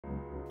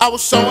I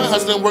was sewing,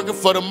 hustling, working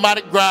for the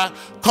Mardi Gras.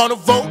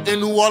 Carnival in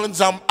New Orleans,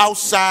 I'm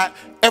outside.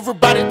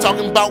 Everybody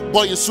talking about,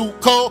 boy, your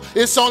suit cold.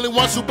 It's only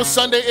one Super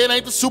Sunday, it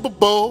ain't the Super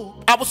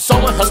Bowl. I was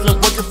sewing, hustling,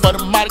 working for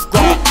the Mardi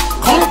Gras.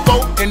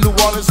 Carnival in New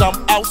Orleans,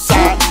 I'm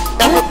outside.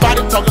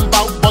 Everybody talking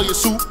about, boy, your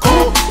suit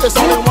cold. It's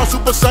only one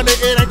Super Sunday,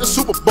 it ain't the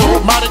Super Bowl.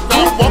 Mardi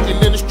Gras, walking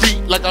in the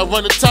street like I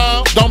run the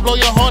town. Don't blow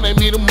your horn at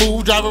me to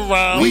move, drive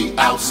around. We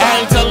outside. I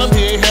ain't tell him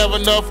he ain't have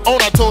enough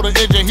on. I told the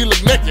engine he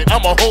look naked.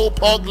 I'm a whole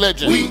park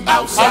legend. We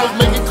outside. I was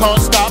making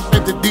cars stop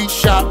at the D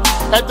shop.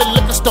 At the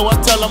liquor store, I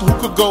tell them who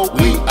could go.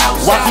 We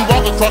outside. Watch you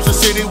walk across the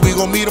city, we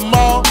gon' meet them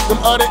all. Them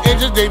other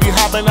engines, they be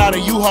hopping out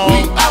of U-Haul.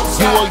 We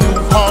outside. You a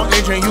U-Haul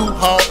engine,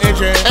 U-Haul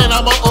engine. And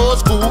I'm an old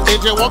school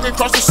engine walking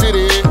across the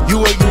city. You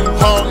a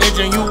U-Haul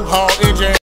engine, U-Haul engine.